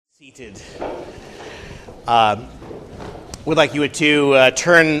Seated. Would like you to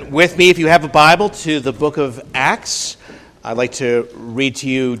turn with me, if you have a Bible, to the book of Acts. I'd like to read to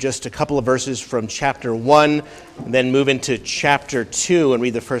you just a couple of verses from chapter 1, and then move into chapter 2 and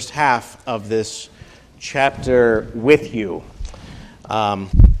read the first half of this chapter with you.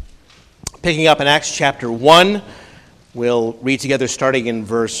 Picking up in Acts chapter 1, we'll read together starting in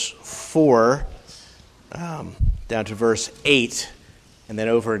verse 4 down to verse 8. And then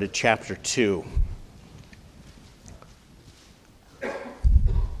over to chapter 2.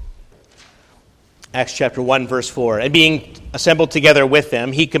 Acts chapter 1, verse 4. And being assembled together with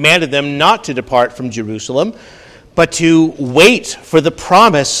them, he commanded them not to depart from Jerusalem, but to wait for the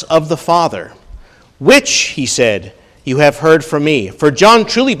promise of the Father, which, he said, you have heard from me. For John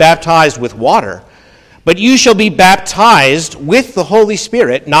truly baptized with water, but you shall be baptized with the Holy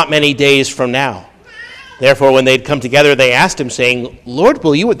Spirit not many days from now. Therefore, when they had come together, they asked him, saying, Lord,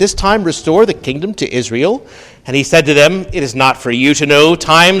 will you at this time restore the kingdom to Israel? And he said to them, It is not for you to know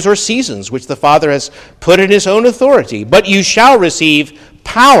times or seasons which the Father has put in his own authority, but you shall receive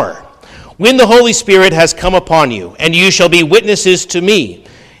power when the Holy Spirit has come upon you, and you shall be witnesses to me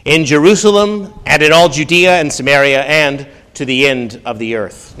in Jerusalem and in all Judea and Samaria and to the end of the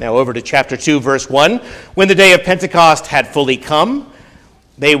earth. Now over to chapter 2, verse 1. When the day of Pentecost had fully come,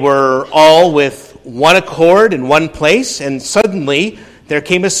 they were all with one accord in one place, and suddenly there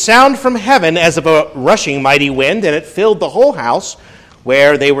came a sound from heaven as of a rushing mighty wind, and it filled the whole house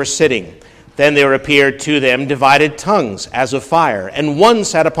where they were sitting. Then there appeared to them divided tongues as of fire, and one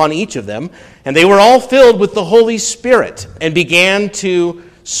sat upon each of them, and they were all filled with the Holy Spirit, and began to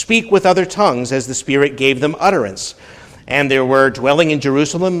speak with other tongues as the Spirit gave them utterance. And there were dwelling in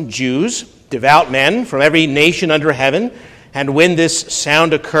Jerusalem Jews, devout men from every nation under heaven. And when this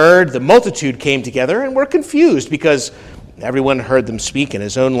sound occurred, the multitude came together and were confused because everyone heard them speak in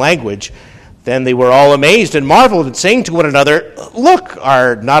his own language. Then they were all amazed and marveled, and saying to one another, Look,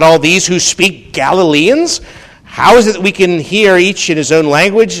 are not all these who speak Galileans? How is it that we can hear each in his own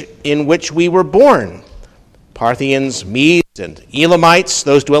language in which we were born? Parthians, Medes, and Elamites,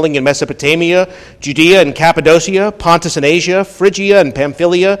 those dwelling in Mesopotamia, Judea and Cappadocia, Pontus and Asia, Phrygia and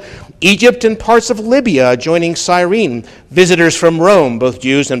Pamphylia, Egypt and parts of Libya adjoining Cyrene, visitors from Rome, both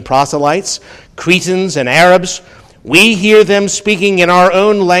Jews and proselytes, Cretans and Arabs, we hear them speaking in our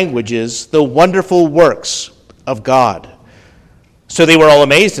own languages the wonderful works of God. So they were all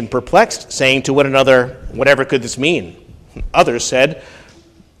amazed and perplexed, saying to one another, Whatever could this mean? Others said,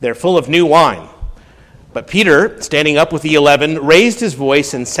 They're full of new wine. But Peter, standing up with the 11, raised his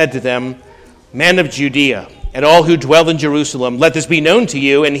voice and said to them, Men of Judea, and all who dwell in Jerusalem, let this be known to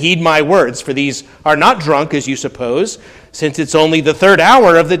you, and heed my words, for these are not drunk, as you suppose, since it's only the third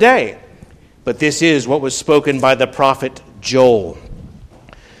hour of the day. But this is what was spoken by the prophet Joel.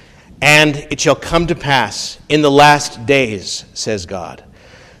 And it shall come to pass in the last days, says God,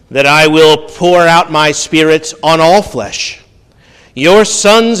 that I will pour out my Spirit on all flesh. Your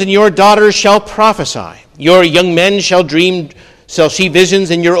sons and your daughters shall prophesy. Your young men shall see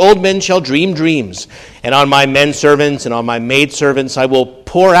visions, and your old men shall dream dreams. And on my men servants and on my maid servants I will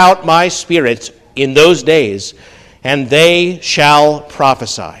pour out my Spirit in those days, and they shall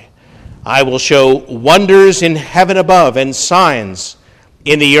prophesy. I will show wonders in heaven above and signs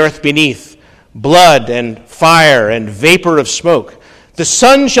in the earth beneath, blood and fire and vapor of smoke. The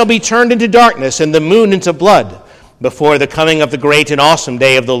sun shall be turned into darkness and the moon into blood, before the coming of the great and awesome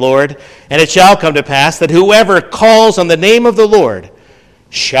day of the Lord. And it shall come to pass that whoever calls on the name of the Lord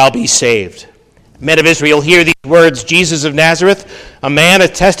shall be saved. Men of Israel, hear these words, Jesus of Nazareth, a man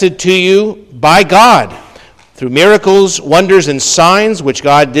attested to you by God, through miracles, wonders, and signs, which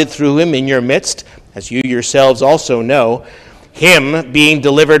God did through him in your midst, as you yourselves also know, him being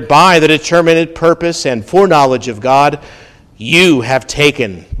delivered by the determinate purpose and foreknowledge of God, you have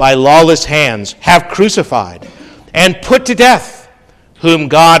taken by lawless hands, have crucified, and put to death, whom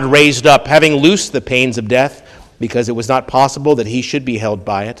God raised up, having loosed the pains of death, because it was not possible that he should be held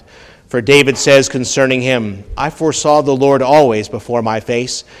by it. For David says concerning him, I foresaw the Lord always before my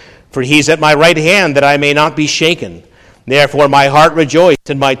face, for he is at my right hand, that I may not be shaken. Therefore my heart rejoiced,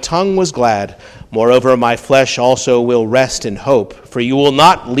 and my tongue was glad. Moreover, my flesh also will rest in hope, for you will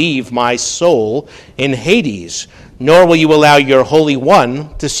not leave my soul in Hades, nor will you allow your Holy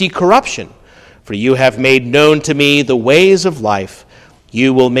One to see corruption. For you have made known to me the ways of life.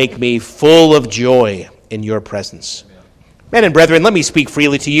 You will make me full of joy in your presence. Amen. Men and brethren, let me speak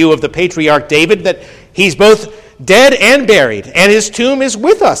freely to you of the patriarch David, that he's both dead and buried, and his tomb is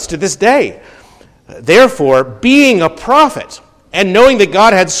with us to this day. Therefore, being a prophet, and knowing that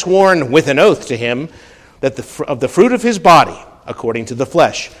God had sworn with an oath to him that of the fruit of his body, according to the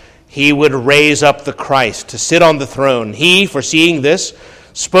flesh, he would raise up the Christ to sit on the throne. He, foreseeing this,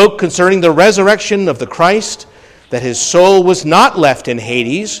 spoke concerning the resurrection of the Christ, that his soul was not left in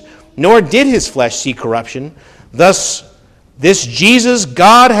Hades, nor did his flesh see corruption. Thus, this Jesus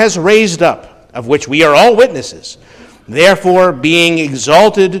God has raised up, of which we are all witnesses. Therefore, being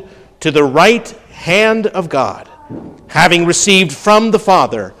exalted to the right hand of God, having received from the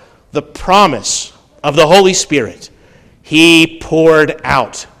Father the promise of the Holy Spirit, he poured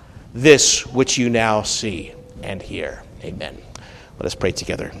out this which you now see and hear. Amen. Let us pray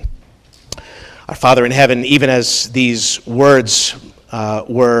together. Our Father in heaven, even as these words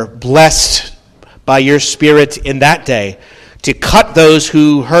were blessed by your Spirit in that day, to cut those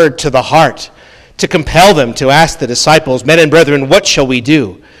who heard to the heart, to compel them to ask the disciples, men and brethren, what shall we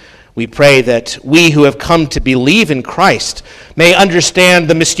do? We pray that we who have come to believe in Christ may understand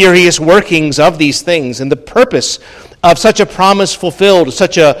the mysterious workings of these things and the purpose of such a promise fulfilled,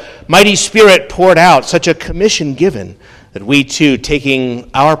 such a mighty Spirit poured out, such a commission given, that we too,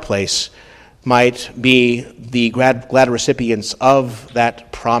 taking our place, might be the glad recipients of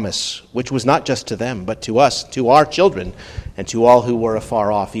that promise, which was not just to them, but to us, to our children, and to all who were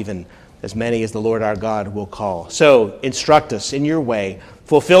afar off, even as many as the Lord our God will call. So instruct us in your way.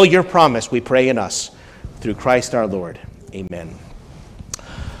 Fulfill your promise, we pray in us, through Christ our Lord. Amen.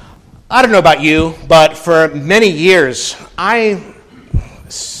 I don't know about you, but for many years, I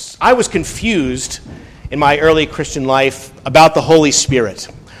was confused in my early Christian life about the Holy Spirit.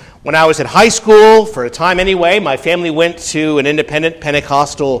 When I was at high school, for a time anyway, my family went to an independent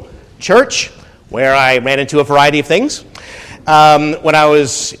Pentecostal church where I ran into a variety of things. When I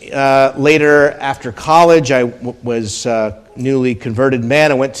was later after college, I was newly converted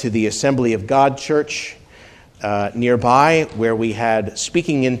man. I went to the Assembly of God church nearby, where we had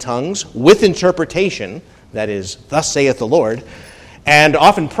speaking in tongues with interpretation, that is, thus saith the Lord, and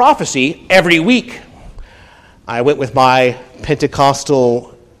often prophecy every week. I went with my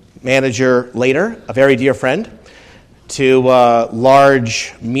Pentecostal manager later, a very dear friend, to a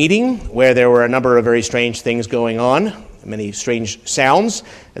large meeting where there were a number of very strange things going on, many strange sounds,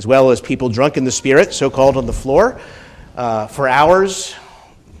 as well as people drunk in the Spirit, so-called, on the floor, for hours,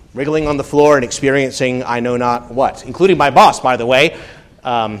 wriggling on the floor and experiencing I know not what, including my boss, by the way.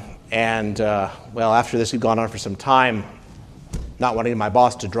 After this had gone on for some time, not wanting my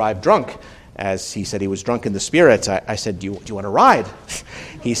boss to drive drunk, as he said he was drunk in the Spirit, I said, do you want to ride?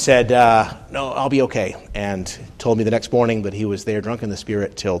 He said, no, I'll be okay, and told me the next morning that he was there drunk in the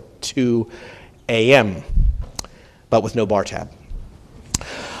Spirit till 2 a.m., but with no bar tab.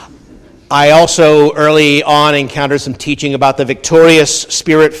 I also early on encountered some teaching about the victorious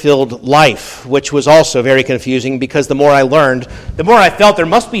Spirit-filled life, which was also very confusing because the more I learned, the more I felt there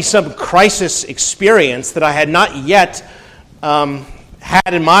must be some crisis experience that I had not yet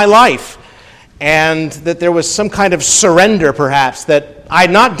had in my life, and that there was some kind of surrender perhaps that I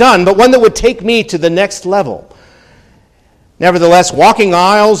had not done, but one that would take me to the next level. Nevertheless, walking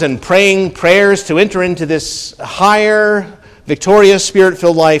aisles and praying prayers to enter into this higher, victorious,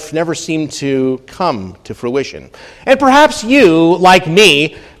 Spirit-filled life never seemed to come to fruition. And perhaps you, like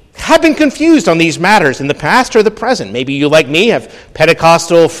me, have been confused on these matters in the past or the present. Maybe you, like me, have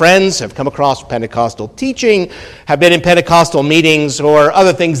Pentecostal friends, have come across Pentecostal teaching, have been in Pentecostal meetings, or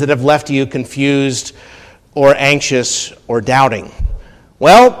other things that have left you confused or anxious or doubting.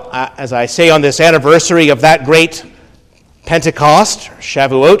 Well, as I say on this anniversary of that great Pentecost,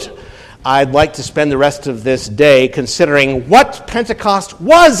 Shavuot, I'd like to spend the rest of this day considering what Pentecost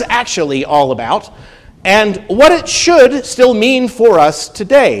was actually all about and what it should still mean for us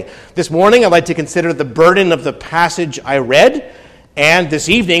today. This morning, I'd like to consider the burden of the passage I read, and this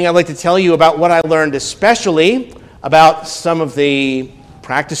evening, I'd like to tell you about what I learned, especially about some of the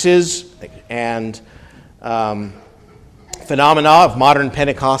practices and phenomena of modern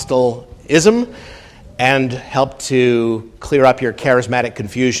Pentecostalism, and help to clear up your charismatic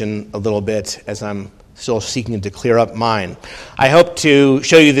confusion a little bit as I'm still seeking to clear up mine. I hope to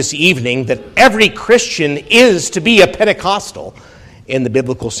show you this evening that every Christian is to be a Pentecostal in the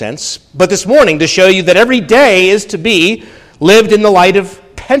biblical sense, but this morning to show you that every day is to be lived in the light of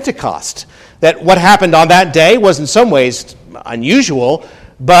Pentecost, that what happened on that day was in some ways unusual,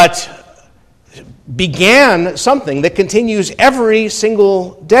 but began something that continues every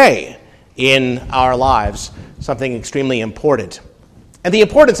single day in our lives, something extremely important. And the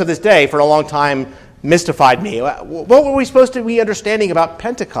importance of this day for a long time mystified me. What were we supposed to be understanding about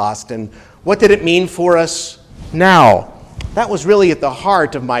Pentecost, and what did it mean for us now? That was really at the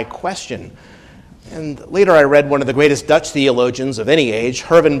heart of my question. And later I read one of the greatest Dutch theologians of any age,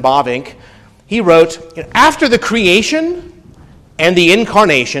 Herman Bavinck. He wrote, after the creation and the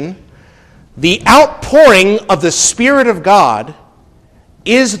incarnation, the outpouring of the Spirit of God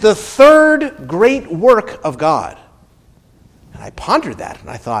is the third great work of God. And I pondered that, and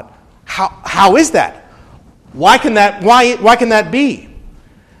I thought, how is that? Why can that be?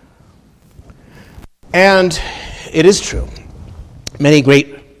 And it is true.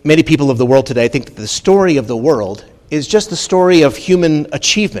 Many people of the world today think that the story of the world is just the story of human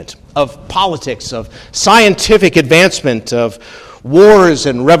achievement, of politics, of scientific advancement, of wars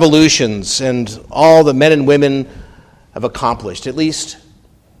and revolutions, and all the men and women have accomplished. At least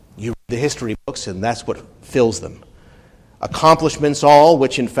you read the history books, and that's what fills them. Accomplishments all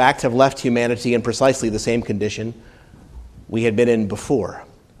which in fact have left humanity in precisely the same condition we had been in before.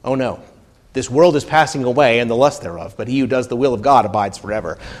 Oh no. This world is passing away and the lust thereof, but he who does the will of God abides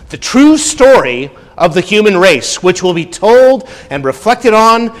forever. The true story of the human race, which will be told and reflected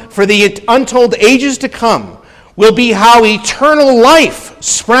on for the untold ages to come, will be how eternal life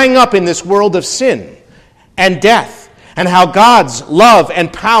sprang up in this world of sin and death, and how God's love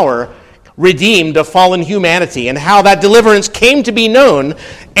and power redeemed a fallen humanity, and how that deliverance came to be known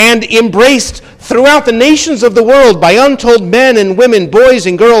and embraced throughout the nations of the world by untold men and women, boys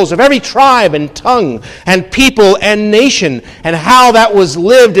and girls of every tribe and tongue and people and nation, and how that was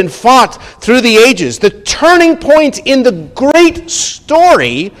lived and fought through the ages. The turning point in the great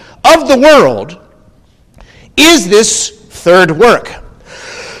story of the world is this third work.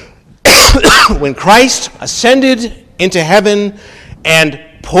 When Christ ascended into heaven and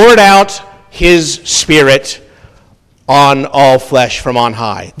poured out his Spirit on all flesh from on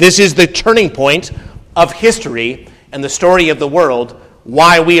high. This is the turning point of history and the story of the world,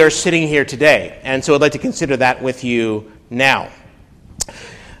 why we are sitting here today. And so I'd like to consider that with you now.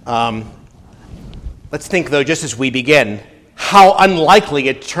 Let's think, though, just as we begin, how unlikely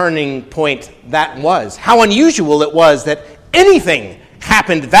a turning point that was. How unusual it was that anything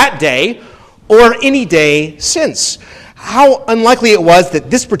happened that day or any day since. How unlikely it was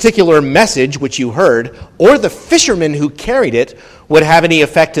that this particular message, which you heard, or the fishermen who carried it, would have any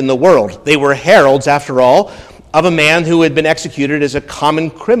effect in the world. They were heralds, after all, of a man who had been executed as a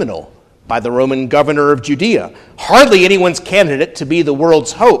common criminal by the Roman governor of Judea. Hardly anyone's candidate to be the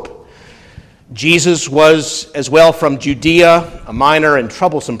world's hope. Jesus was as well from Judea, a minor and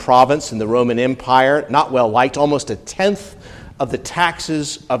troublesome province in the Roman Empire, not well liked, almost a tenth of the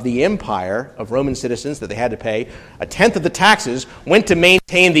taxes of the empire of Roman citizens that they had to pay. A tenth of the taxes went to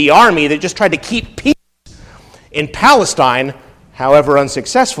maintain the army that just tried to keep peace in Palestine, however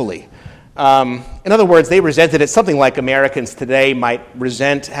unsuccessfully. In other words, they resented it something like Americans today might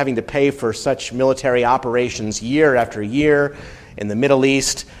resent having to pay for such military operations year after year in the Middle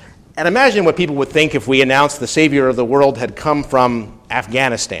East. And imagine what people would think if we announced the Savior of the world had come from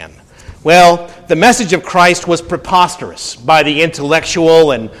Afghanistan. Well, the message of Christ was preposterous by the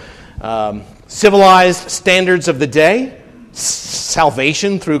intellectual and civilized standards of the day.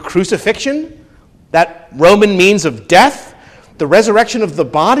 Salvation through crucifixion, that Roman means of death, the resurrection of the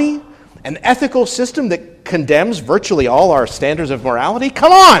body, an ethical system that condemns virtually all our standards of morality.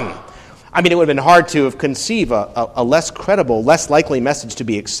 Come on! I mean, it would have been hard to have conceived a less credible, less likely message to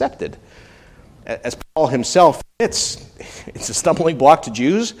be accepted. As Paul himself admits, it's a stumbling block to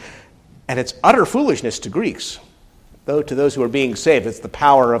Jews, and it's utter foolishness to Greeks. Though to those who are being saved, it's the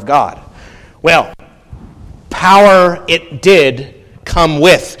power of God. Well, power it did come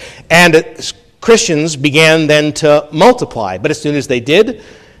with. And Christians began then to multiply. But as soon as they did,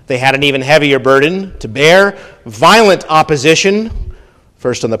 they had an even heavier burden to bear. Violent opposition,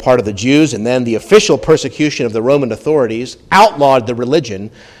 first on the part of the Jews, and then the official persecution of the Roman authorities, outlawed the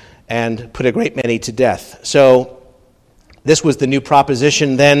religion and put a great many to death. So this was the new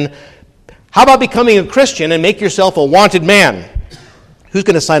proposition then. How about becoming a Christian and make yourself a wanted man? Who's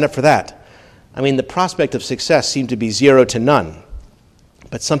going to sign up for that? I mean, the prospect of success seemed to be 0 to none.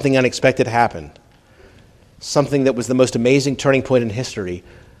 But something unexpected happened. Something that was the most amazing turning point in history.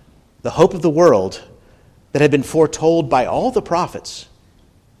 The hope of the world that had been foretold by all the prophets.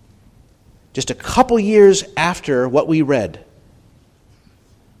 Just a couple years after what we read,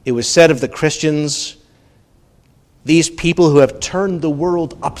 it was said of the Christians, these people who have turned the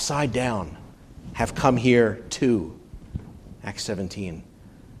world upside down have come here too. Acts 17.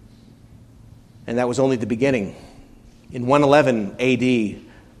 And that was only the beginning. In 111 AD,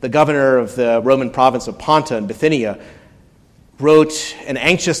 the governor of the Roman province of Ponta and Bithynia wrote an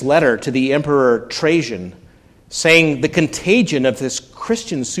anxious letter to the Emperor Trajan saying the contagion of this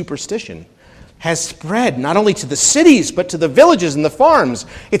Christian superstition has spread not only to the cities but to the villages and the farms.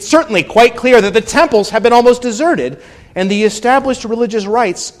 It's certainly quite clear that the temples have been almost deserted and the established religious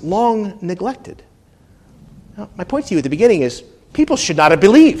rites long neglected. Now, my point to you at the beginning is people should not have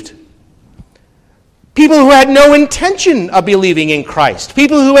believed. People who had no intention of believing in Christ.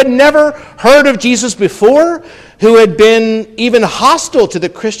 People who had never heard of Jesus before, who had been even hostile to the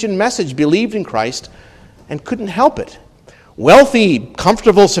Christian message, believed in Christ and couldn't help it. Wealthy,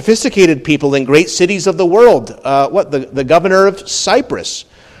 comfortable, sophisticated people in great cities of the world. The governor of Cyprus.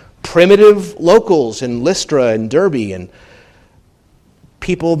 Primitive locals in Lystra and Derbe, and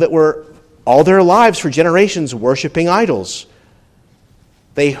people that were all their lives for generations worshiping idols.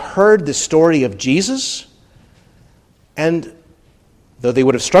 They heard the story of Jesus, and though they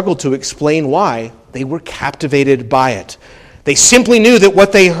would have struggled to explain why, they were captivated by it. They simply knew that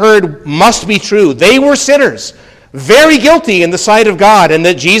what they heard must be true. They were sinners, very guilty in the sight of God, and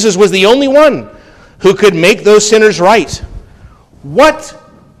that Jesus was the only one who could make those sinners right. What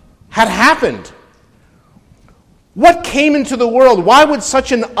had happened? What came into the world? Why would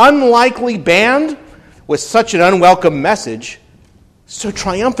such an unlikely band with such an unwelcome message so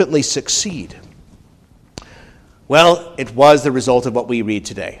triumphantly succeed? Well, it was the result of what we read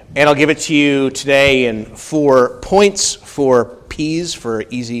today. And I'll give it to you today in 4 points, 4 P's for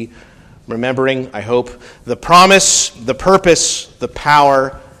easy remembering, I hope. The promise, the purpose, the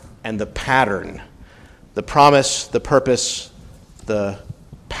power, and the pattern. The promise, the purpose, the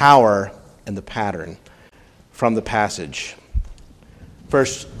power, and the pattern from the passage.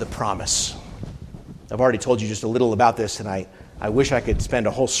 First, the promise. I've already told you just a little about this, and I wish I could spend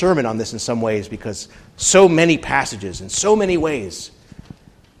a whole sermon on this in some ways, because so many passages in so many ways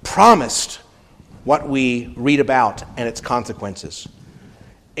promised what we read about and its consequences.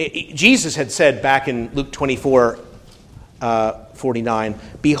 Jesus had said back in Luke 24:49,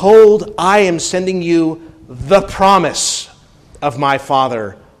 "Behold, I am sending you the promise of my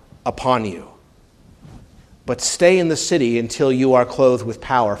Father upon you. But stay in the city until you are clothed with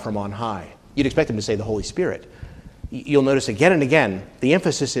power from on high." You'd expect him to say the Holy Spirit. You'll notice again and again, the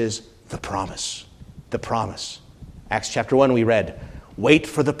emphasis is the promise. The promise. Acts chapter 1 we read, "Wait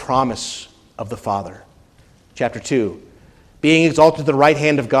for the promise of the Father." Chapter 2, "Being exalted to the right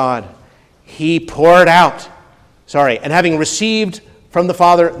hand of God, he poured out," and having received from the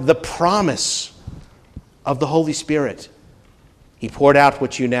Father the promise of the Holy Spirit, he poured out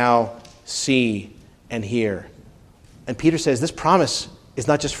what you now see and hear. And Peter says this promise is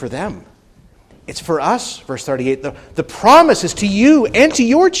not just for them. It's for us, verse 38. The promise is to you and to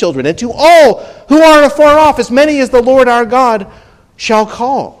your children and to all who are afar off, as many as the Lord our God shall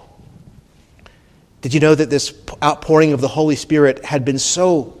call. Did you know that this outpouring of the Holy Spirit had been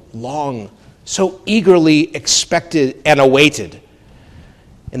so long, so eagerly expected and awaited?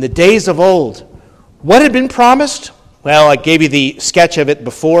 In the days of old, what had been promised? Well, I gave you the sketch of it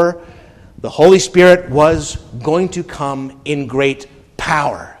before. The Holy Spirit was going to come in great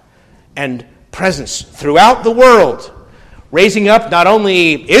power and presence throughout the world, raising up not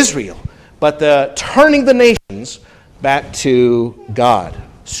only Israel, but turning the nations back to God,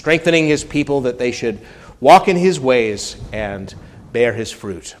 strengthening his people that they should walk in his ways and bear his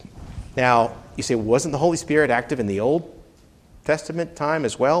fruit. Now, you say, wasn't the Holy Spirit active in the Old Testament time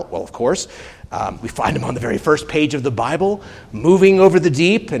as well? Well, of course. We find him on the very first page of the Bible, moving over the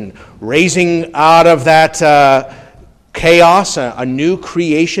deep and raising out of that chaos a new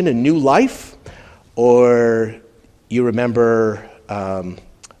creation, a new life. Or you remember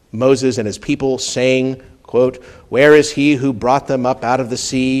Moses and his people saying, quote, "Where is he who brought them up out of the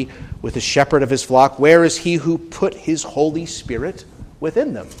sea with the shepherd of his flock? Where is he who put his Holy Spirit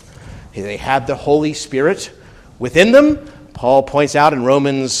within them?" They had the Holy Spirit within them. Paul points out in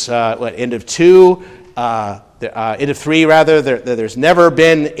Romans, end of 3, there's never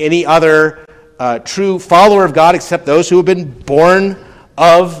been any other true follower of God except those who have been born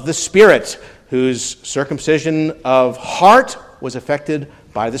of the Spirit, whose circumcision of heart was affected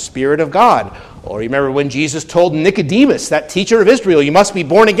by the Spirit of God. Or remember when Jesus told Nicodemus, that teacher of Israel, "You must be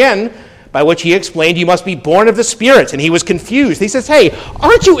born again," by which he explained, "You must be born of the Spirit." And he was confused. He says, "Hey,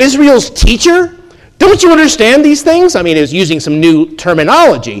 aren't you Israel's teacher? Don't you understand these things?" I mean, he was using some new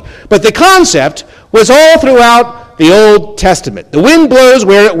terminology, but the concept was all throughout the Old Testament. The wind blows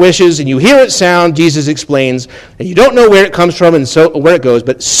where it wishes, and you hear it sound, Jesus explains, and you don't know where it comes from and so where it goes,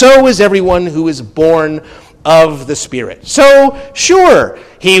 but so is everyone who is born of the Spirit. So, sure,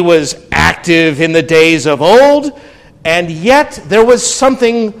 he was active in the days of old, and yet there was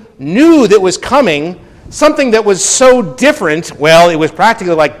something new that was coming, something that was so different. Well, it was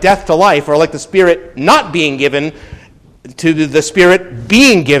practically like death to life, or like the Spirit not being given to the Spirit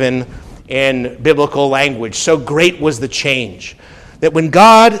being given in biblical language. So great was the change that when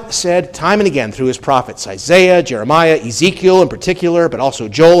God said time and again through his prophets, Isaiah, Jeremiah, Ezekiel in particular, but also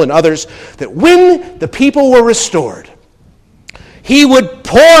Joel and others, that when the people were restored, He would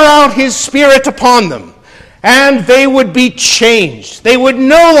pour out his Spirit upon them, and they would be changed. They would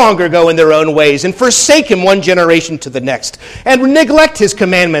no longer go in their own ways and forsake him one generation to the next and neglect his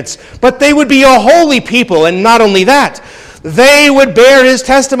commandments, but they would be a holy people. And not only that, they would bear his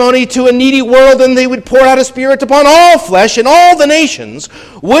testimony to a needy world, and they would pour out his Spirit upon all flesh, and all the nations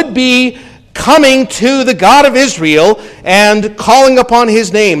would be coming to the God of Israel and calling upon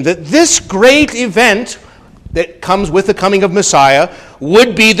his name. That this great event that comes with the coming of Messiah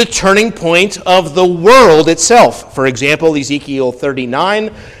would be the turning point of the world itself. For example, Ezekiel 39,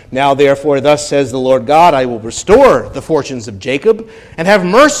 "Now therefore thus says the Lord God, I will restore the fortunes of Jacob and have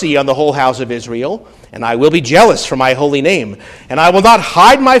mercy on the whole house of Israel, and I will be jealous for my holy name, and I will not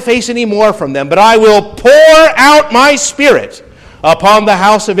hide my face any more from them, but I will pour out my Spirit upon the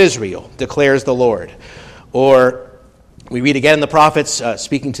house of Israel, declares the Lord." Or we read again in the prophets,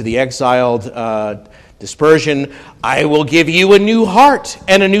 speaking to the exiled dispersion, "I will give you a new heart,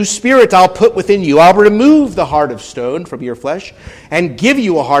 and a new spirit I'll put within you. I'll remove the heart of stone from your flesh and give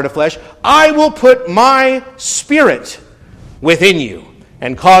you a heart of flesh. I will put my Spirit within you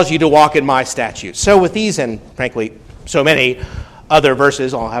and cause you to walk in my statutes." So with these, and frankly, so many other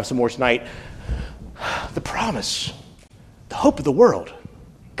verses, I'll have some more tonight, the promise, the hope of the world,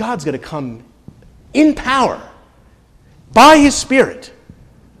 God's going to come in power by his Spirit,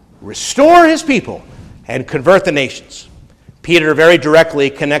 restore his people, and convert the nations. Peter very directly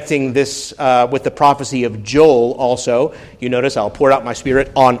connecting this with the prophecy of Joel also. You notice, "I'll pour out my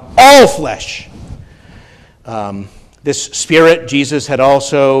Spirit on all flesh." This Spirit, Jesus had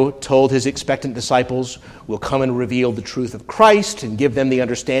also told his expectant disciples, will come and reveal the truth of Christ and give them the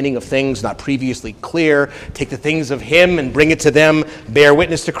understanding of things not previously clear, take the things of him and bring it to them, bear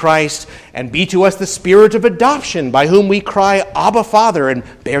witness to Christ, and be to us the Spirit of adoption, by whom we cry, "Abba, Father," and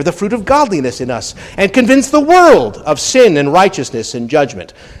bear the fruit of godliness in us, and convince the world of sin and righteousness and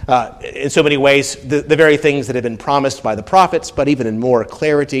judgment. In so many ways, the very things that have been promised by the prophets, but even in more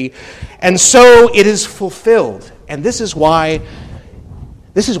clarity. And so it is fulfilled. And this is why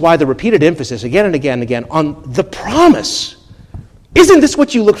the repeated emphasis again and again and again on the promise. Isn't this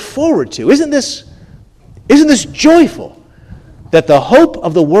what you look forward to? Isn't this joyful that the hope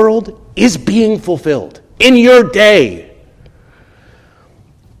of the world is being fulfilled in your day?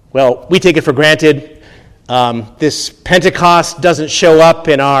 Well, we take it for granted. This Pentecost doesn't show up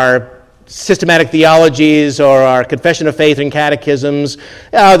in our systematic theologies or our confession of faith and catechisms.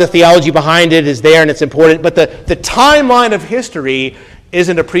 The theology behind it is there and it's important, but the timeline of history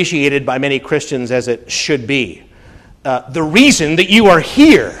isn't appreciated by many Christians as it should be. The reason that you are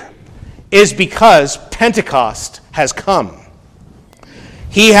here is because Pentecost has come.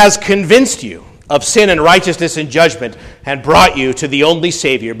 He has convinced you of sin and righteousness and judgment and brought you to the only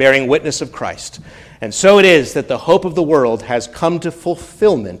Savior, bearing witness of Christ. And so it is that the hope of the world has come to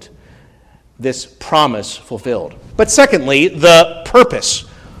fulfillment, this promise fulfilled. But secondly, the purpose.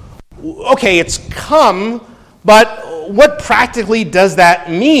 Okay, it's come, but what practically does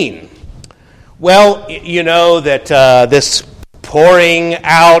that mean? Well, you know that this pouring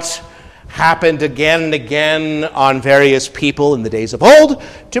out happened again and again on various people in the days of old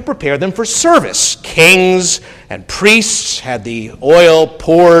to prepare them for service. Kings and priests had the oil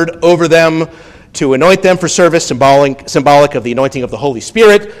poured over them to anoint them for service, symbolic of the anointing of the Holy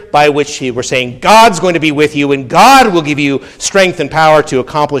Spirit, by which he were saying, God's going to be with you, and God will give you strength and power to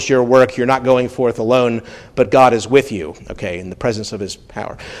accomplish your work. You're not going forth alone, but God is with you, okay, in the presence of his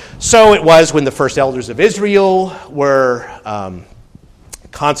power. So it was when the first elders of Israel were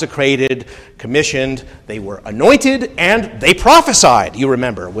consecrated, commissioned, they were anointed, and they prophesied. You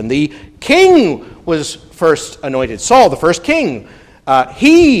remember, when the king was first anointed, Saul, the first king,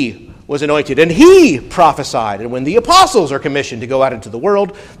 he was anointed, and he prophesied. And when the apostles are commissioned to go out into the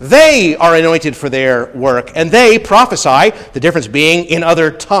world, they are anointed for their work, and they prophesy, the difference being in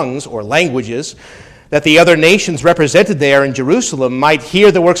other tongues or languages, that the other nations represented there in Jerusalem might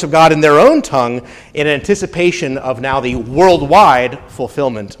hear the works of God in their own tongue in anticipation of now the worldwide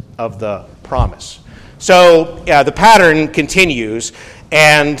fulfillment of the promise. So the pattern continues,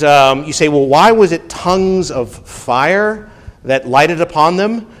 and you say, well, why was it tongues of fire that lighted upon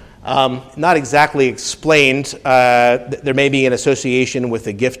them? Not exactly explained. There may be an association with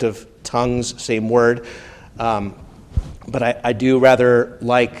the gift of tongues, same word. But I do rather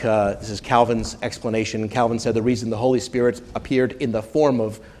like, this is Calvin's explanation. Calvin said the reason the Holy Spirit appeared in the form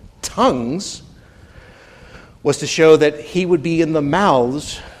of tongues was to show that he would be in the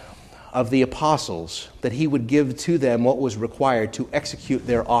mouths of the apostles, that he would give to them what was required to execute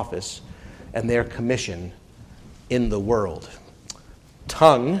their office and their commission in the world.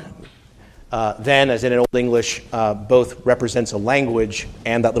 Tongue Then, as in Old English, both represents a language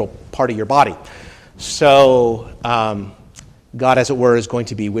and that little part of your body. So God, as it were, is going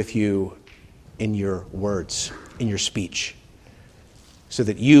to be with you in your words, in your speech, so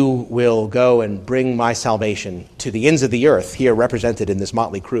that you will go and bring my salvation to the ends of the earth, here represented in this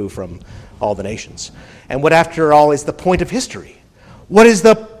motley crew from all the nations. And what, after all, is the point of history? What is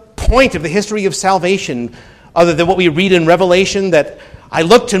the point of the history of salvation, other than what we read in Revelation, that I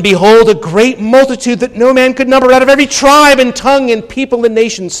looked and behold a great multitude that no man could number, out of every tribe and tongue and people and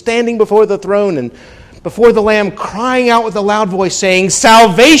nation, standing before the throne and before the Lamb, crying out with a loud voice, saying,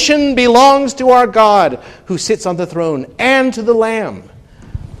 salvation belongs to our God who sits on the throne and to the Lamb.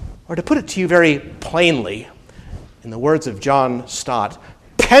 Or to put it to you very plainly, in the words of John Stott,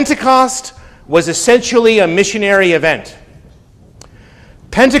 Pentecost was essentially a missionary event.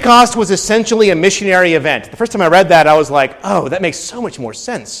 Pentecost was essentially a missionary event. The first time I read that, I was like, oh, that makes so much more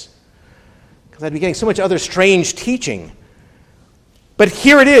sense, because I'd be getting so much other strange teaching. But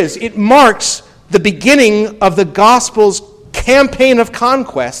here it is. It marks the beginning of the gospel's campaign of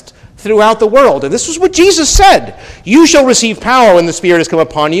conquest throughout the world. And this was what Jesus said. You shall receive power when the Spirit has come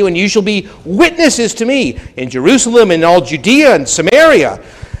upon you, and you shall be witnesses to me in Jerusalem and all Judea and Samaria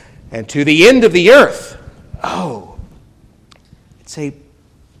and to the end of the earth. Oh, it's a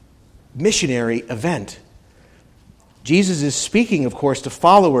missionary event. Jesus is speaking, of course, to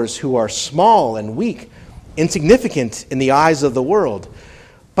followers who are small and weak, insignificant in the eyes of the world.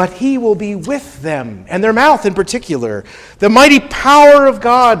 But he will be with them, and their mouth in particular. The mighty power of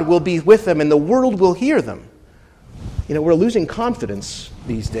God will be with them, and the world will hear them. You know, we're losing confidence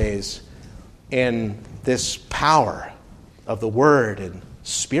these days in this power of the Word and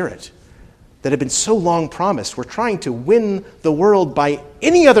Spirit that had been so long promised. We're trying to win the world by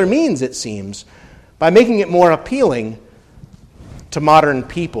any other means, it seems, by making it more appealing to modern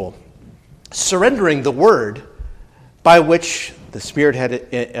people, surrendering the Word by which the Spirit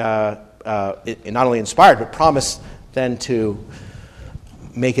had not only inspired, but promised then to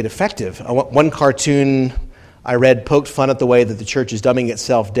make it effective. One cartoon I read poked fun at the way that the church is dumbing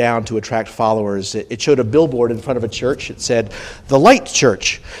itself down to attract followers. It showed a billboard in front of a church. It said, "The Light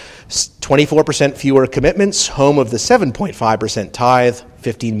Church, 24% fewer commitments, home of the 7.5% tithe,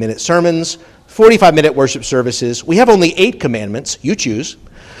 15-minute sermons, 45-minute worship services. We have only 8 commandments. You choose.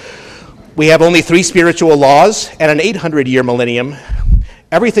 We have only 3 spiritual laws and an 800-year millennium.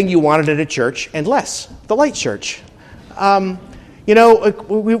 Everything you wanted in a church and less. The Light Church."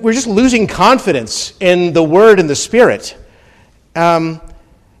 We're just losing confidence in the Word and the Spirit.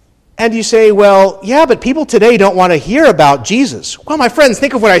 And you say, well, yeah, but people today don't want to hear about Jesus. Well, my friends,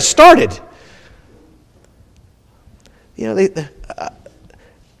 think of when I started. This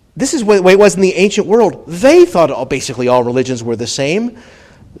is the way it was in the ancient world. They thought basically all religions were the same.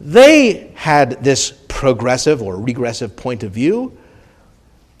 They had this progressive or regressive point of view.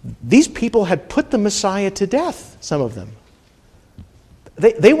 These people had put the Messiah to death, some of them.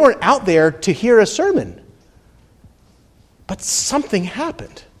 They weren't out there to hear a sermon. But something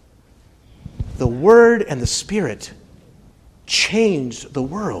happened. The Word and the Spirit changed the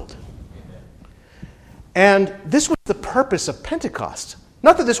world. And this was the purpose of Pentecost.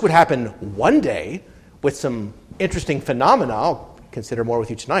 Not that this would happen one day with some interesting phenomena I'll consider more with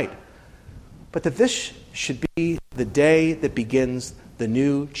you tonight, but that this should be the day that begins the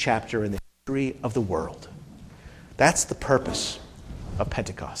new chapter in the history of the world. That's the purpose of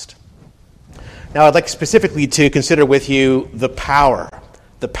Pentecost. Now, I'd like specifically to consider with you the power.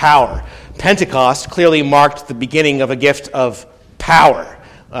 The power. Pentecost clearly marked the beginning of a gift of power.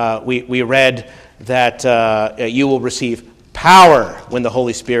 We read that you will receive power when the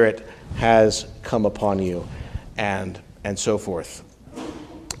Holy Spirit has come upon you, and so forth.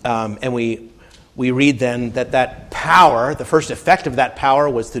 And we read then that power, the first effect of that power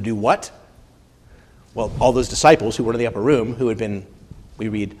was to do what? Well, all those disciples who were in the upper room, who had been, we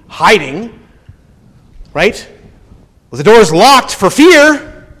read, hiding, right? With the doors locked for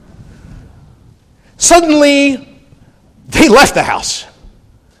fear, suddenly they left the house.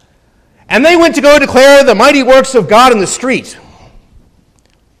 And they went to go declare the mighty works of God in the street.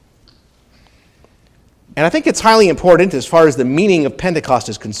 And I think it's highly important, as far as the meaning of Pentecost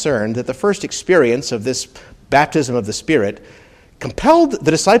is concerned, that the first experience of this baptism of the Spirit compelled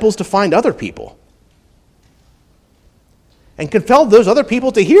the disciples to find other people and compelled those other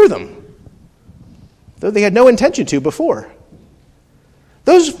people to hear them, though they had no intention to before.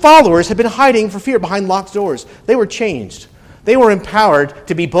 Those followers had been hiding for fear behind locked doors. They were changed. They were empowered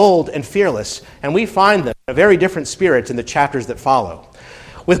to be bold and fearless, and we find them in a very different spirit in the chapters that follow.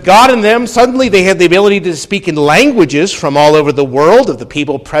 With God in them, suddenly they had the ability to speak in languages from all over the world of the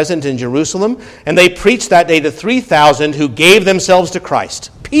people present in Jerusalem, and they preached that day to 3,000 who gave themselves to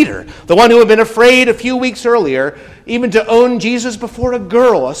Christ. Peter, the one who had been afraid a few weeks earlier, even to own Jesus before a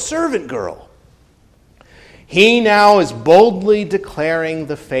girl, a servant girl. He now is boldly declaring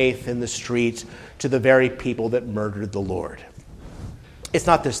the faith in the streets to the very people that murdered the Lord. It's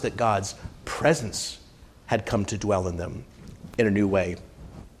not just that God's presence had come to dwell in them in a new way,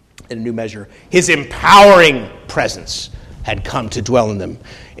 in a new measure. His empowering presence had come to dwell in them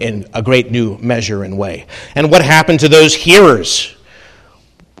in a great new measure and way. And what happened to those hearers?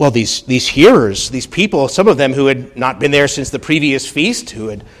 Well, these hearers, these people, some of them who had not been there since the previous feast, who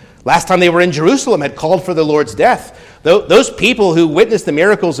had, last time they were in Jerusalem, had called for the Lord's death. Those people who witnessed the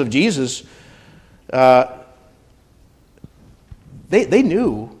miracles of Jesus, they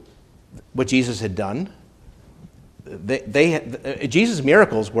knew what Jesus had done. Jesus'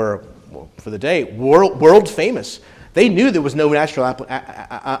 miracles were, for the day, world famous. They knew there was no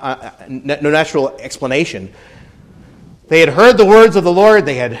natural explanation. They had heard the words of the Lord.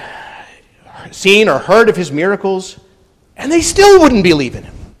 They had seen or heard of his miracles, and they still wouldn't believe in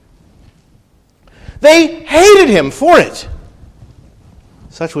him. They hated him for it.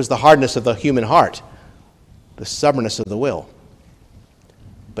 Such was the hardness of the human heart, the stubbornness of the will.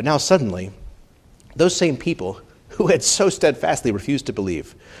 But now suddenly, those same people who had so steadfastly refused to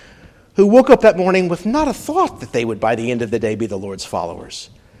believe, who woke up that morning with not a thought that they would by the end of the day be the Lord's followers,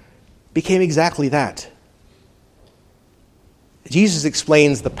 became exactly that. Jesus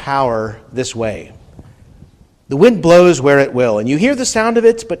explains the power this way. The wind blows where it will, and you hear the sound of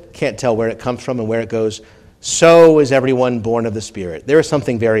it, but can't tell where it comes from and where it goes. So is everyone born of the Spirit. There is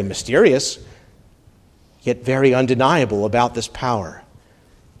something very mysterious, yet very undeniable about this power.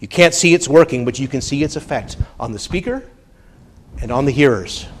 You can't see its working, but you can see its effect on the speaker and on the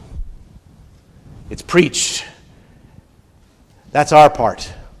hearers. It's preached. That's our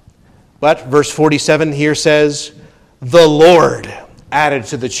part. But verse 47 here says, the Lord added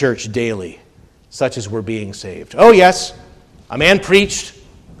to the church daily such as were being saved. Oh yes, a man preached,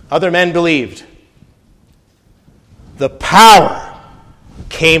 other men believed. The power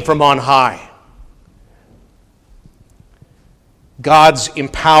came from on high. God's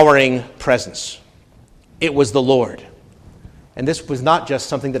empowering presence. It was the Lord. And this was not just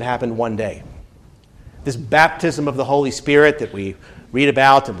something that happened one day. This baptism of the Holy Spirit that we read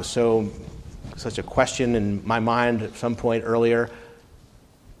about, and was such a question in my mind at some point earlier,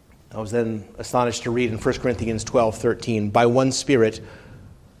 I was then astonished to read in 1 Corinthians 12:13, by one Spirit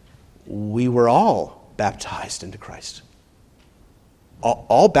we were all baptized into Christ.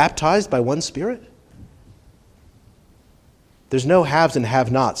 All baptized by one Spirit? There's no haves and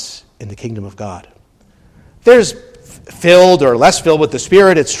have-nots in the kingdom of God. There's filled or less filled with the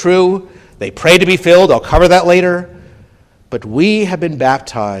Spirit, it's true. They pray to be filled, I'll cover that later. But we have been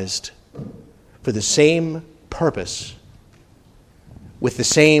baptized for the same purpose, with the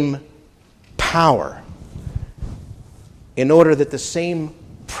same power, in order that the same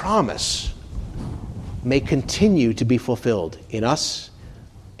promise may continue to be fulfilled in us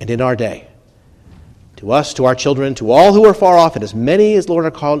and in our day. To us, to our children, to all who are far off, and as many as Lord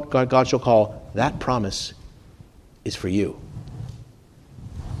our God shall call, that promise is for you.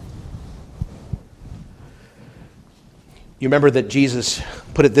 You remember that Jesus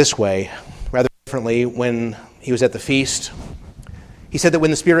put it this way, rather differently, when he was at the feast. He said that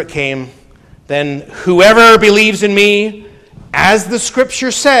when the Spirit came, then whoever believes in me, as the Scripture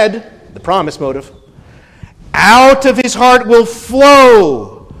said, the promise motive, out of his heart will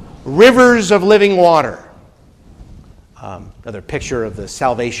flow rivers of living water. Another picture of the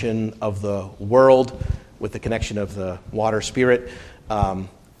salvation of the world with the connection of the water spirit.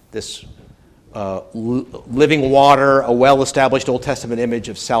 This living water, a well-established Old Testament image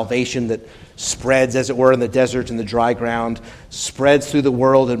of salvation that spreads, as it were, in the desert and the dry ground, spreads through the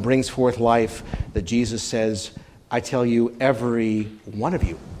world and brings forth life, that Jesus says, I tell you, every one of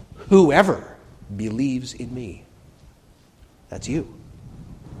you, whoever believes in me, that's you.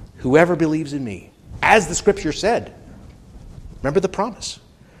 Whoever believes in me, as the Scripture said. Remember the promise.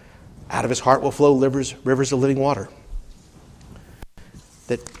 Out of his heart will flow rivers of living water.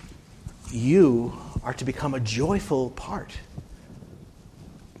 That you are to become a joyful part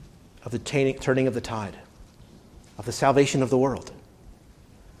of the turning of the tide, of the salvation of the world.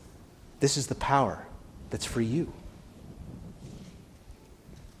 This is the power that's for you.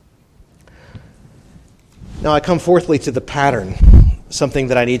 Now I come fourthly to the pattern, something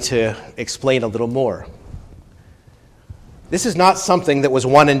that I need to explain a little more. This is not something that was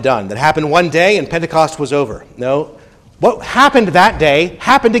one and done, that happened one day and Pentecost was over. No, What happened that day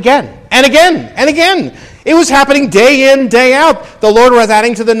happened again and again and again. It was happening day in, day out. The Lord was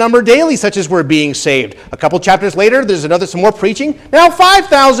adding to the number daily, such as were being saved. A couple chapters later, there's some more preaching. Now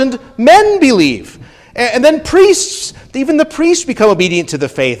 5,000 men believe. And then priests, even the priests become obedient to the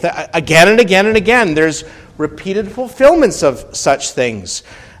faith. Again and again and again. There's repeated fulfillments of such things.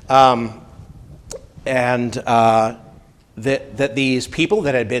 That these people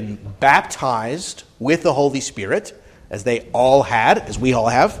that had been baptized with the Holy Spirit, as they all had, as we all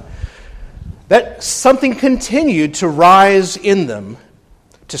have, that something continued to rise in them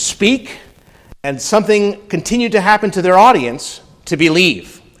to speak, and something continued to happen to their audience to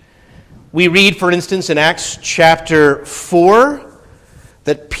believe. We read, for instance, in Acts chapter 4,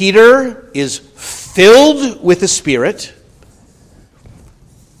 that Peter is filled with the Spirit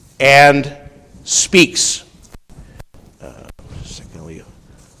and speaks.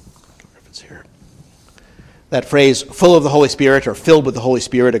 That phrase, full of the Holy Spirit or filled with the Holy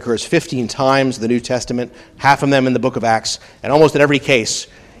Spirit, occurs 15 times in the New Testament, half of them in the book of Acts, and almost in every case,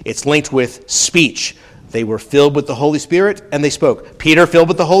 it's linked with speech. They were filled with the Holy Spirit, and they spoke. Peter, filled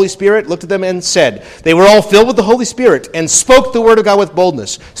with the Holy Spirit, looked at them and said. They were all filled with the Holy Spirit and spoke the word of God with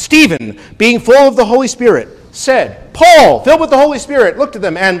boldness. Stephen, being full of the Holy Spirit, said. Paul, filled with the Holy Spirit, looked at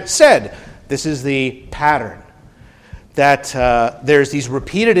them and said. This is the pattern. That there's these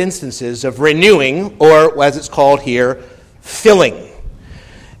repeated instances of renewing, or as it's called here, filling.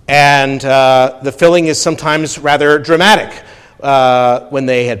 And the filling is sometimes rather dramatic. When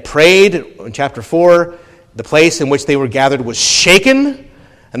they had prayed, in chapter 4, the place in which they were gathered was shaken,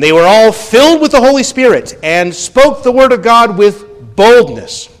 and they were all filled with the Holy Spirit and spoke the word of God with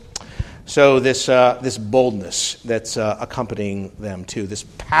boldness. So this boldness that's accompanying them too, this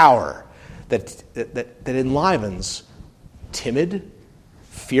power that enlivens timid,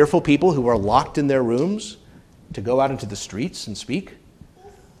 fearful people who are locked in their rooms to go out into the streets and speak,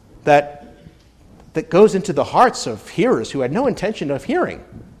 that goes into the hearts of hearers who had no intention of hearing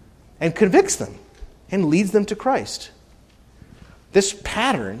and convicts them and leads them to Christ. This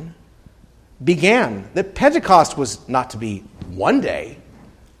pattern began. That Pentecost was not to be one day.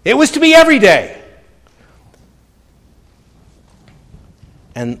 It was to be every day.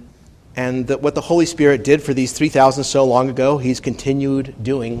 And that what the Holy Spirit did for these 3,000 so long ago, he's continued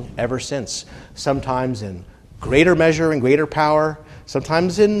doing ever since. Sometimes in greater measure and greater power,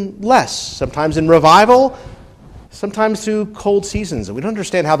 sometimes in less, sometimes in revival, sometimes through cold seasons. And we don't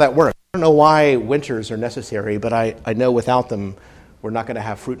understand how that works. I don't know why winters are necessary, but I know without them, we're not going to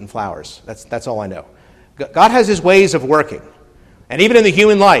have fruit and flowers. That's all I know. God has his ways of working. And even in the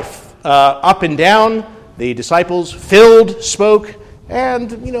human life, up and down, the disciples filled, spoke, and,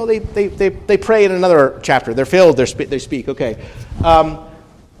 they pray in another chapter. They're filled, they speak. Okay.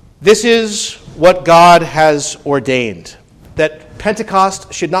 This is what God has ordained. That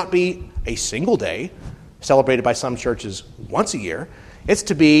Pentecost should not be a single day, celebrated by some churches once a year. It's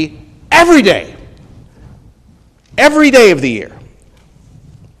to be every day of the year.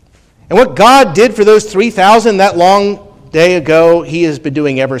 And what God did for those 3,000 that long day ago, he has been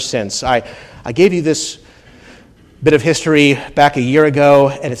doing ever since. I gave you this bit of history back a year ago,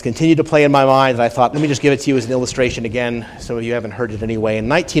 and it's continued to play in my mind, and I thought, let me just give it to you as an illustration again. Some of you haven't heard it anyway. In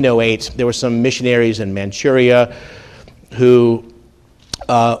 1908, there were some missionaries in Manchuria who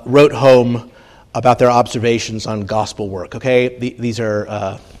wrote home about their observations on gospel work. Okay, these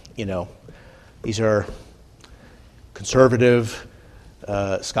are conservative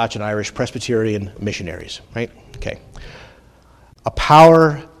Scotch and Irish Presbyterian missionaries, right? Okay, a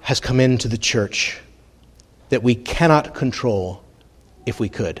power has come into the church that we cannot control if we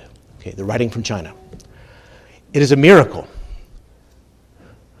could. Okay, they're writing from China. It is a miracle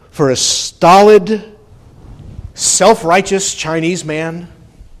for a stolid, self-righteous Chinese man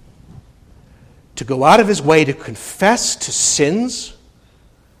to go out of his way to confess to sins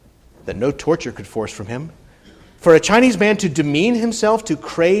that no torture could force from him, for a Chinese man to demean himself, to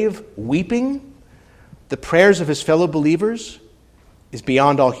crave weeping the prayers of his fellow believers, is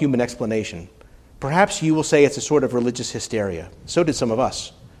beyond all human explanation. Perhaps you will say it's a sort of religious hysteria. So did some of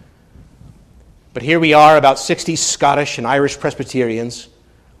us. But here we are, about 60 Scottish and Irish Presbyterians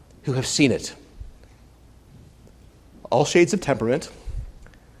who have seen it. All shades of temperament.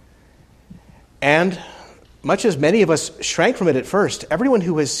 And much as many of us shrank from it at first, everyone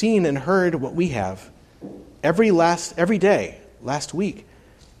who has seen and heard what we have every day, last week,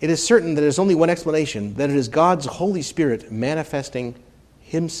 it is certain that there's only one explanation, that it is God's Holy Spirit manifesting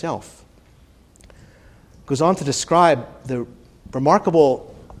himself. Goes on to describe the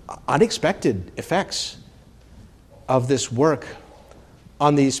remarkable, unexpected effects of this work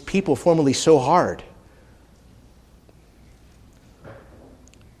on these people formerly so hard.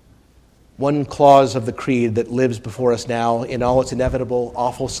 one clause of the creed that lives before us now in all its inevitable,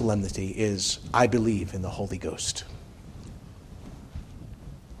 awful solemnity is, I believe in the Holy Ghost.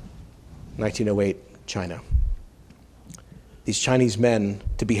 1908, China. These Chinese men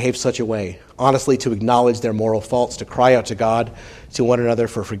to behave such a way, honestly to acknowledge their moral faults, to cry out to God, to one another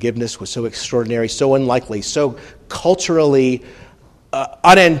for forgiveness was so extraordinary, so unlikely, so culturally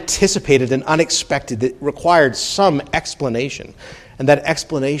unanticipated and unexpected that it required some explanation. And that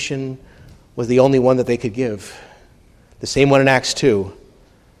explanation was the only one that they could give. The same one in Acts 2.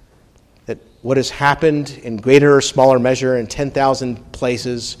 That what has happened in greater or smaller measure in 10,000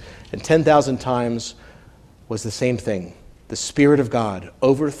 places and 10,000 times was the same thing. The Spirit of God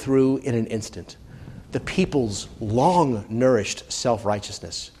overthrew in an instant the people's long-nourished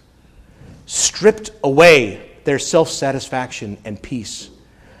self-righteousness, stripped away their self-satisfaction and peace,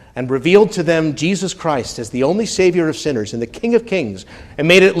 and revealed to them Jesus Christ as the only Savior of sinners and the King of kings, and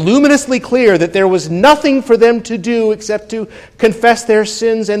made it luminously clear that there was nothing for them to do except to confess their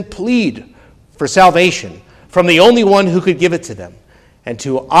sins and plead for salvation from the only one who could give it to them, and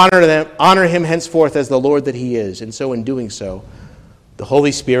to honor him henceforth as the Lord that he is. And so in doing so, the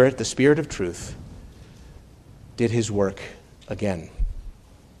Holy Spirit, the Spirit of truth, did his work again.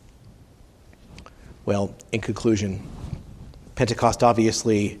 Well, in conclusion, Pentecost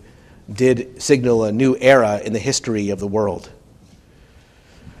obviously did signal a new era in the history of the world,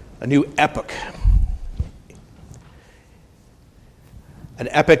 a new epoch, an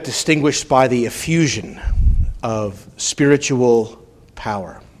epoch distinguished by the effusion of spiritual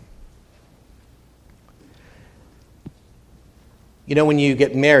power. You know, when you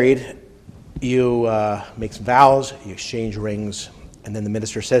get married, you make some vows, you exchange rings, and then the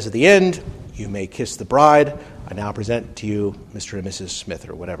minister says at the end, you may kiss the bride. I now present to you Mr. and Mrs. Smith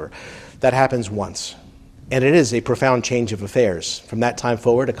or whatever. That happens once. And it is a profound change of affairs. From that time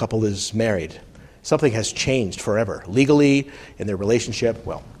forward, a couple is married. Something has changed forever, legally, in their relationship,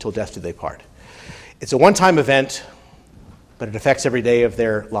 well, till death do they part. It's a one-time event, but it affects every day of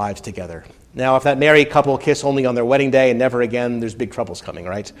their lives together. Now, if that married couple kiss only on their wedding day and never again, there's big troubles coming,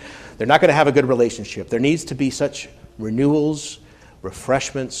 right? They're not going to have a good relationship. There needs to be such renewals,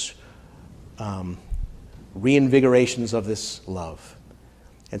 refreshments, reinvigorations of this love.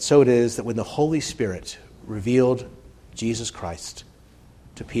 And so it is that when the Holy Spirit revealed Jesus Christ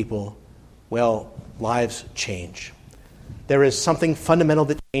to people, well, lives change. There is something fundamental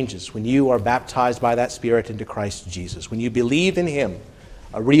that changes when you are baptized by that Spirit into Christ Jesus. When you believe in him,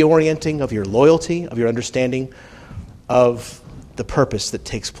 a reorienting of your loyalty, of your understanding of the purpose that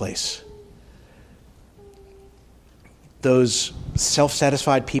takes place. Those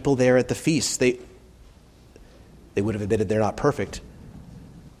self-satisfied people there at the feast, they would have admitted they're not perfect,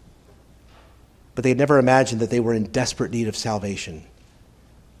 but they had never imagined that they were in desperate need of salvation.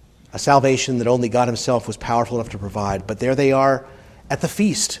 A salvation that only God himself was powerful enough to provide. But there they are at the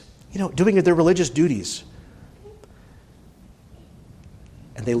feast, doing their religious duties.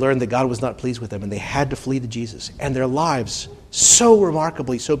 And they learned that God was not pleased with them, and they had to flee to Jesus. And their lives so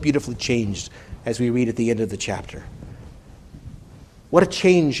remarkably, so beautifully changed, as we read at the end of the chapter. What a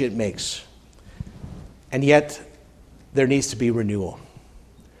change it makes. And yet, there needs to be renewal,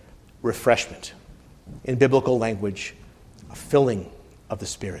 refreshment. In biblical language, a filling of the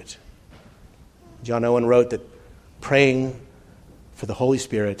Spirit. John Owen wrote that praying for the Holy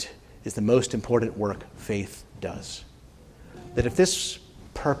Spirit is the most important work faith does. That if this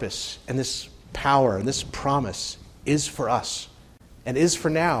purpose and this power and this promise is for us, and is for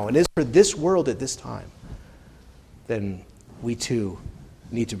now, and is for this world at this time, then we too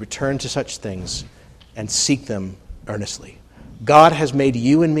need to return to such things and seek them earnestly. God has made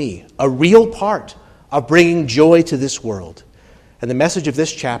you and me a real part of bringing joy to this world. And the message of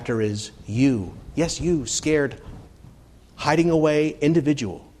this chapter is you, yes, you, scared, hiding away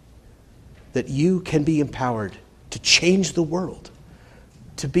individual, that you can be empowered to change the world,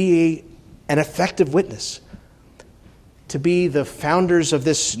 to be an effective witness, to be the founders of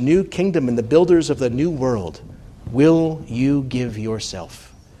this new kingdom and the builders of the new world. Will you give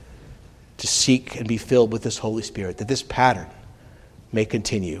yourself to seek and be filled with this Holy Spirit, that this pattern may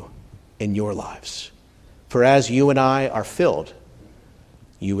continue in your lives? For as you and I are filled,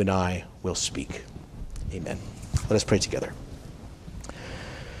 you and I will speak. Amen. Let us pray together.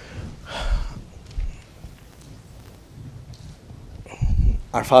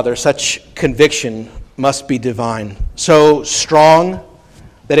 Our Father, such conviction must be divine, so strong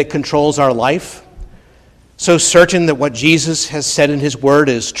that it controls our life, so certain that what Jesus has said in his word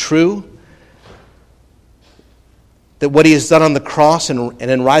is true, that what he has done on the cross and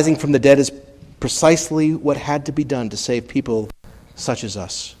in rising from the dead is precisely what had to be done to save people such as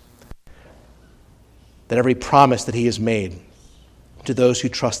us. that every promise that he has made to those who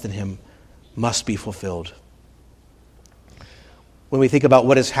trust in him must be fulfilled. When we think about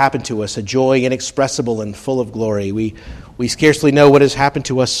what has happened to us, a joy inexpressible and full of glory, we scarcely know what has happened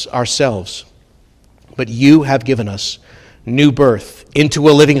to us ourselves. But you have given us new birth into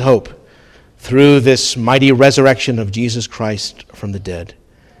a living hope through this mighty resurrection of Jesus Christ from the dead.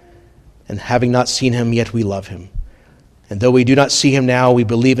 And having not seen him, yet we love him. And though we do not see him now, we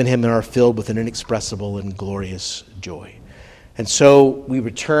believe in him and are filled with an inexpressible and glorious joy. And so we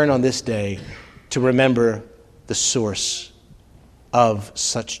return on this day to remember the source of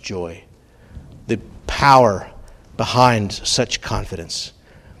such joy, the power behind such confidence.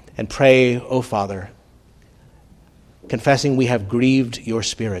 And pray, O Father, confessing we have grieved your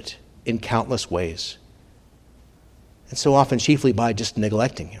Spirit in countless ways, and so often chiefly by just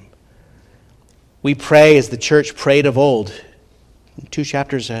neglecting him. We pray as the church prayed of old, 2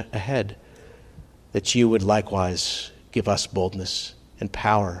 chapters ahead, that you would likewise give us boldness and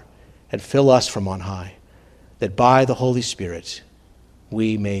power and fill us from on high, that by the Holy Spirit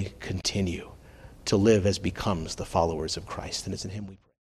we may continue to live as becomes the followers of Christ. And it's in him we pray.